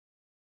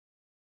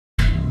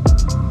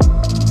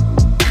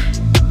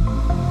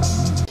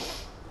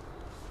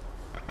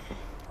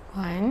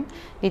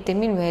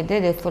determine whether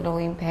the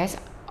following pairs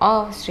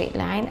of straight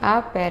line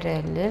are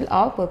parallel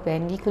or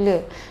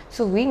perpendicular.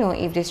 So we know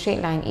if the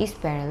straight line is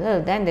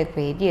parallel, then the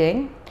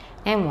gradient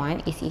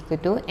m1 is equal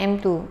to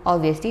m2.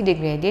 Obviously the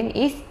gradient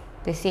is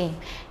the same.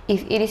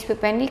 If it is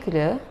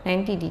perpendicular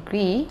 90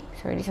 degree,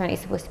 sorry, this one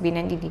is supposed to be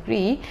 90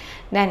 degree,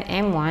 then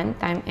m1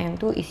 times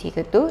m2 is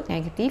equal to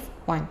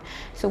 -1.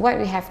 So what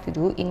we have to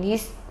do in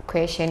this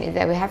question is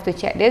that we have to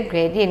check the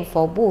gradient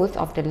for both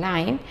of the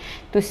line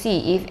to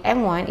see if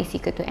m1 is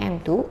equal to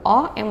m2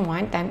 or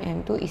m1 times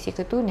m2 is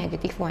equal to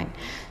 -1.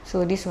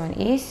 So this one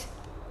is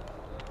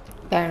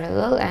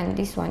parallel and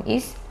this one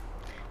is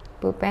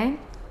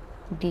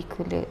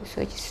perpendicular.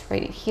 So just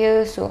write it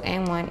here. So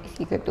m1 is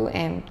equal to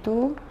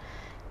m2.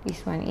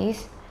 This one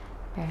is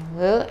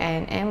parallel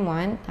and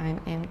m1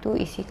 times m2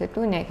 is equal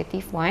to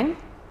 -1.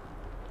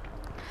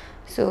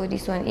 So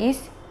this one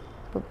is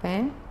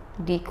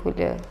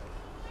perpendicular.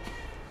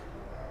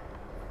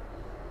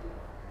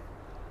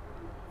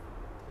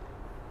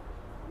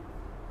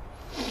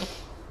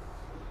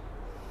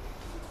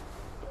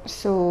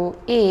 So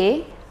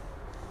A,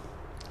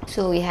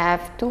 so we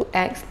have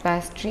 2x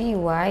plus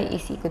 3y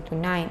is equal to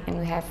 9 and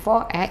we have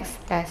 4x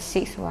plus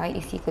 6y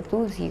is equal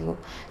to 0.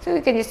 So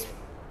we can just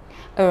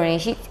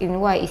arrange it in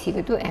y is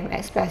equal to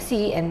mx plus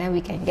c and then we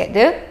can get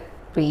the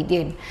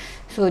gradient.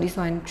 So this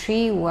one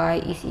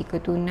 3y is equal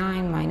to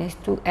 9 minus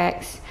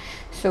 2x.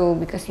 So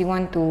because you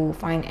want to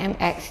find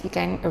mx, you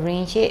can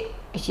arrange it,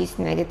 which is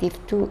negative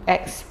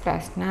 2x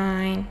plus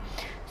 9.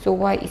 So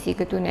y is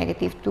equal to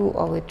negative 2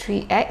 over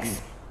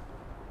 3x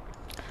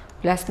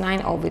plus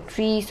 9 over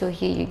 3. So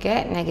here you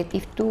get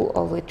negative 2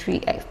 over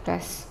 3x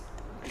plus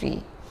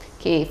 3.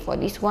 Okay, for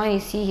this one you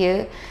see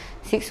here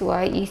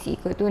 6y is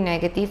equal to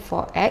negative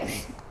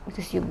 4x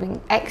because you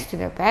bring x to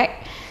the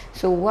back.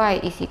 So y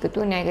is equal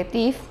to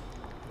negative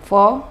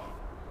 4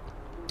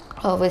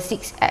 over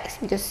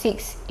 6x because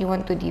 6 you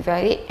want to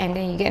divide it and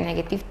then you get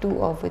negative 2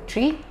 over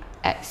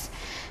 3x.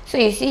 So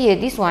you see here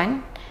this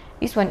one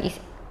is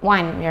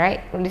 1,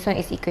 right? This one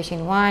is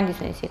equation 1, this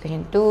one is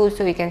equation 2.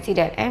 So you can see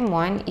that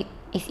m1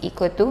 is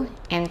equal to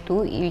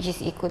m2, which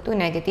is equal to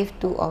negative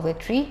 2 over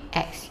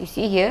 3x. You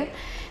see here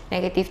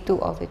negative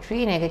 2 over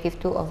 3, negative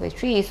 2 over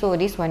 3. So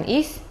this one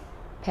is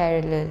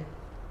parallel.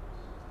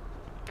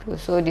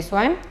 So this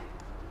one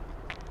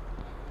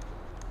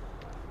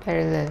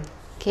parallel.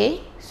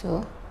 Okay,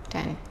 so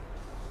done.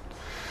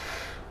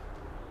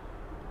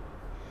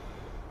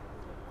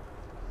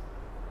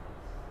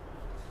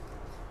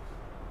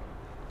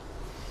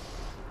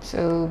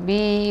 So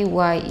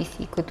by is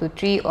equal to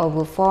 3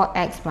 over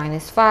 4x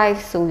minus 5.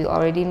 So we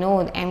already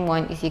know that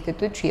m1 is equal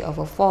to 3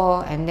 over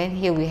 4. And then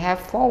here we have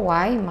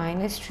 4y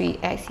minus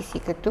 3x is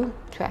equal to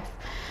 12.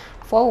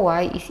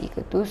 4y is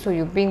equal to, so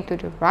you bring to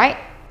the right.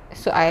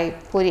 So I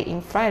put it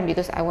in front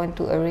because I want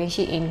to arrange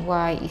it in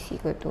y is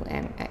equal to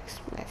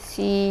mx plus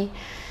c.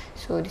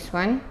 So this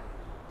one.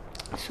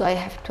 So I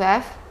have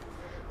 12.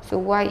 So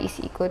y is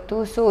equal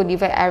to, so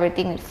divide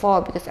everything with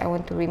 4 because I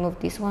want to remove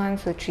this one.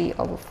 So 3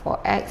 over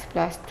 4x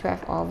plus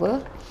 12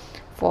 over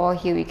 4.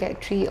 Here we get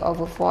 3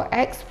 over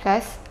 4x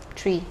plus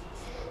 3.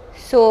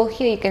 So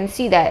here you can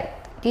see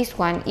that this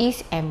one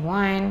is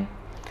m1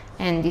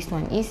 and this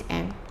one is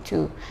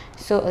m2.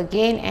 So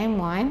again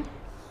m1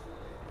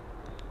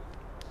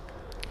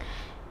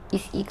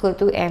 is equal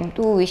to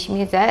m2, which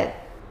means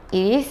that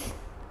it is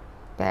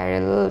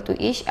parallel to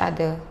each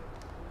other.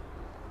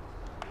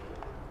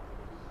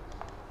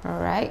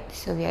 Alright,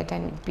 so we are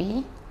done with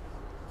B.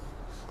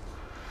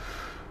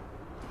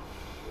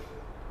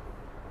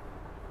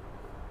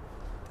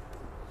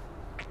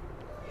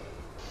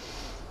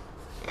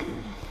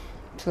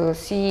 So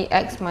C,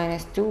 x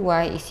minus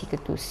 2y is equal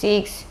to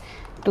 6.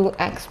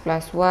 2x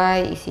plus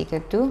y is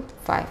equal to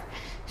 5.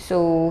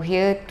 So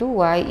here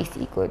 2y is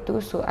equal to,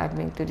 so I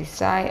bring to this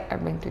side, I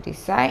bring to this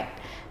side.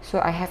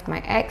 So I have my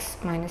x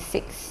minus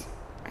 6,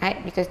 right?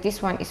 Because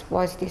this one is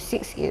positive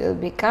 6, it will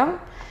become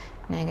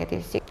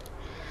negative 6.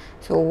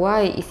 So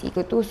y is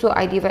equal to, so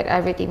I divide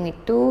everything with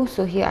 2.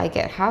 So here I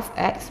get half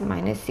x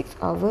minus 6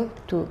 over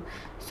 2.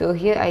 So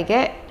here I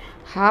get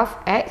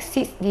half x,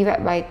 6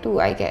 divided by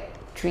 2, I get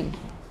 3.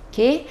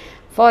 Okay,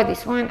 for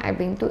this one, I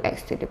bring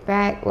 2x to the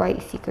back. Y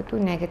is equal to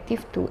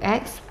negative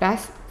 2x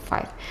plus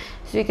 5.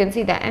 So you can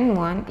see that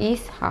m1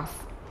 is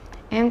half.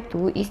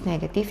 M2 is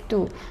negative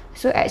 2.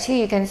 So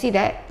actually you can see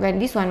that when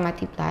this one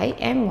multiply,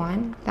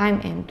 m1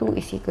 times m2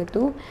 is equal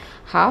to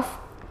half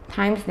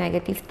times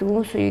negative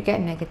 2, so you get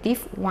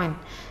negative 1.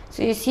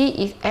 So you see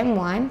if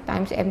m1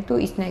 times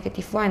m2 is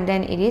negative 1,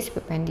 then it is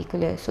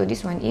perpendicular. So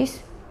this one is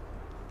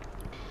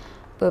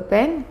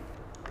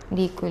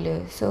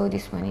perpendicular. So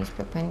this one is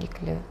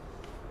perpendicular.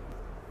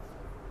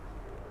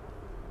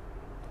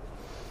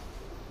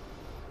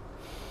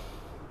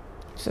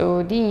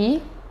 So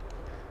D,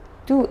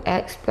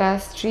 2x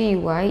plus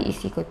 3y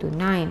is equal to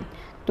 9.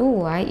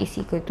 2y is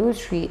equal to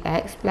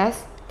 3x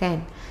plus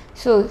 10.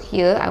 So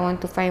here I want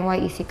to find y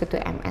is equal to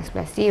mx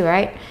plus c,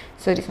 right?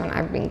 So this one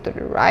I bring to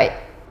the right.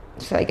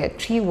 So I get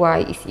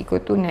 3y is equal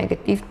to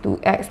negative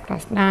 2x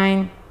plus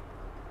 9.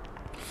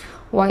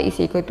 y is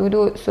equal to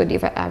 2, so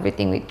divide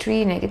everything with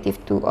 3,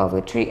 negative 2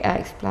 over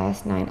 3x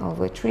plus 9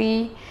 over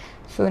 3,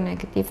 so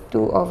negative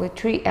 2 over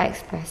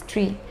 3x plus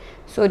 3.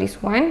 So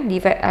this one,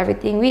 divide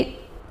everything with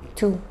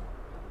 2.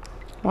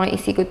 Y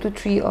is equal to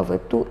 3 over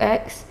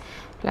 2x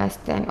plus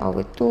 10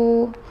 over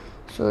 2,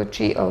 so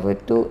 3 over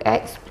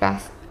 2x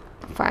plus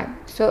 5.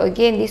 So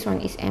again, this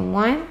one is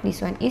m1,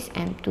 this one is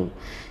m2.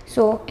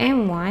 So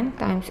m1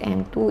 times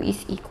m2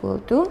 is equal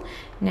to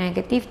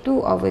negative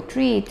 2 over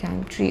 3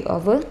 times 3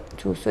 over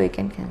 2. So you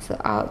can cancel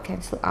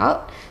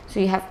out. So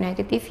you have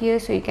negative here,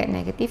 so you get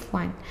negative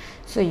 1.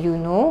 So you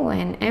know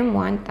when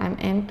m1 times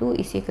m2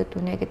 is equal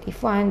to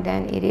negative 1,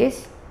 then it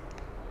is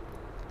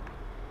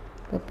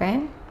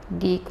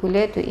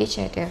perpendicular to each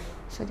other.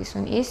 So this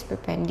one is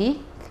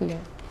perpendicular.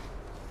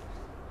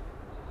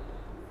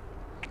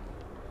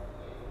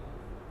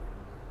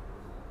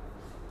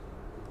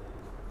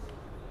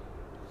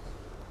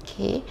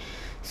 Okay,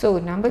 so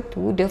number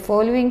 2, the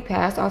following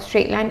pairs of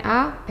straight line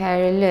are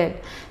parallel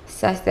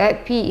such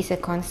that P is a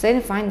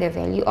constant. Find the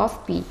value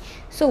of P.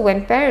 So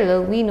when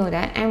parallel, we know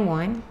that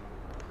M1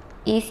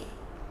 is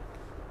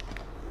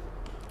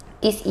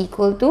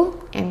equal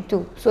to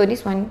M2. So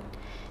this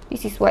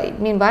is what it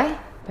means by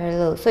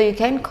parallel. So you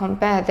can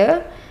compare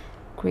the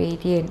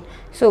gradient.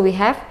 So we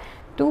have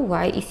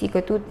 2y is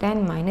equal to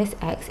 10 minus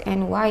x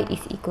and y is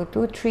equal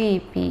to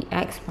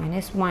 3px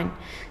minus 1.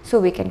 So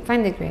we can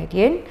find the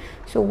gradient.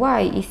 So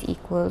y is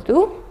equal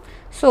to,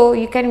 so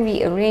you can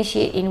rearrange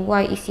it in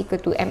y is equal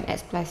to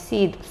mx plus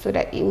c, so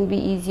that it will be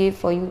easier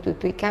for you to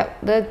take out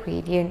the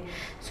gradient.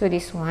 So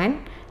this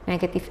one,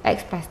 negative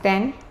x plus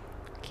 10.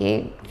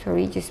 Okay,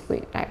 sorry, just put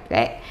it like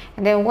that.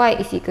 And then y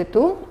is equal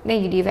to,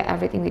 then you divide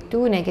everything with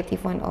 2,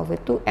 negative 1 over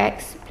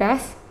 2x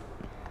plus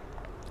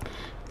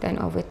 10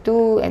 over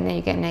 2, and then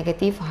you get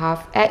negative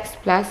half x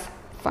plus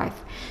 5.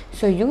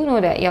 So you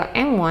know that your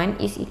m1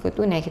 is equal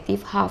to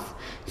negative half.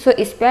 So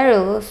it's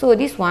parallel. So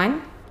this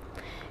one,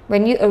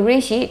 when you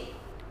arrange it,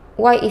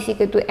 y is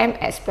equal to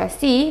mx plus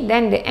c,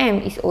 then the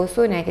m is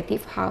also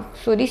negative half.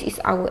 So this is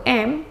our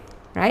m,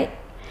 right?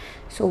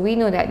 So we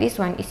know that this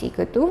one is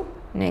equal to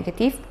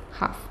negative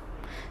half.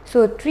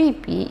 So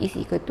 3p is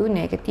equal to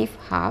negative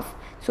half.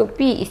 So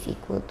p is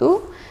equal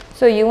to,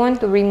 so you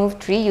want to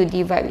remove 3, you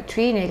divide with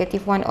 3,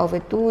 negative 1 over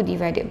 2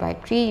 divided by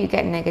 3, you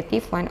get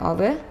negative 1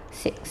 over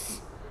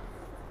 6.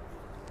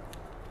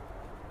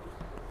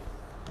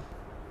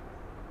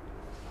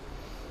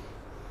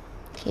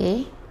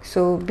 Okay,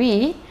 so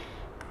b,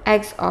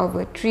 x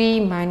over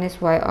 3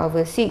 minus y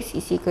over 6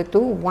 is equal to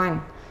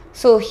 1.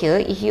 So here,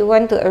 if you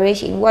want to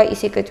arrange in y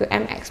is equal to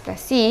mx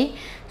plus c,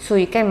 so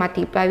you can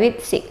multiply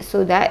with 6,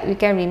 so that we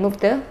can remove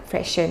the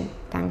fraction,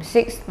 times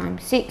 6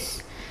 times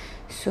 6.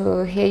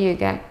 So here you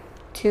get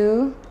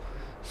 2,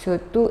 so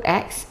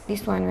 2x,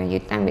 this one when you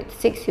time with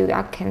 6, you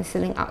are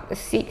cancelling out the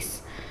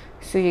 6.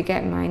 So you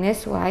get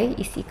minus y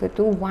is equal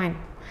to 1.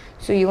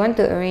 So you want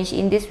to arrange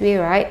in this way,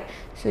 right?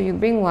 So you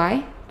bring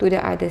y to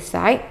the other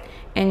side,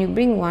 and you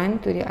bring 1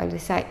 to the other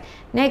side.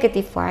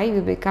 Negative y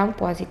will become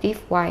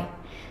positive y.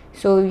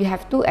 So you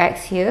have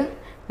 2x here.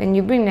 When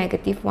you bring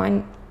negative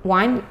 1,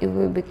 it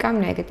will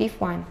become negative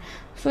 1.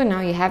 So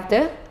now you have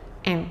the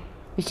m,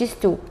 which is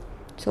 2.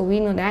 So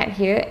we know that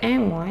here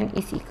m1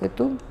 is equal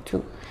to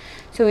 2.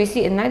 So we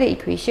see another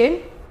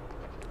equation.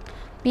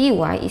 Py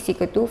is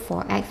equal to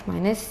 4x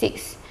minus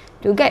 6.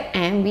 To get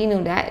m, we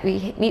know that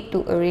we need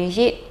to arrange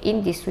it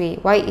in this way.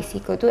 Y is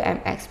equal to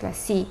mx plus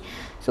c.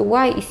 So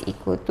y is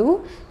equal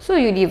to, so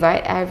you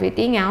divide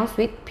everything else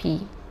with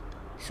p.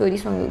 So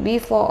this one will be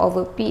 4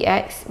 over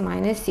px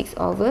minus 6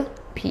 over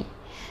p.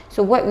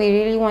 So what we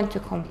really want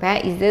to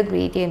compare is the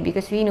gradient,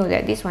 because we know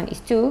that this one is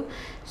 2.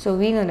 So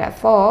we know that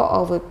 4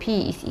 over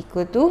p is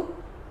equal to,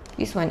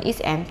 this one is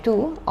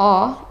m2,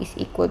 or is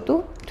equal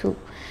to 2.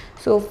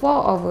 So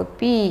 4 over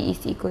p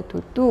is equal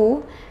to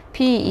 2.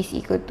 P is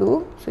equal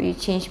to, so you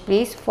change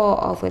place,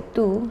 4 over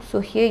 2. So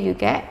here you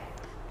get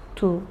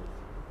 2.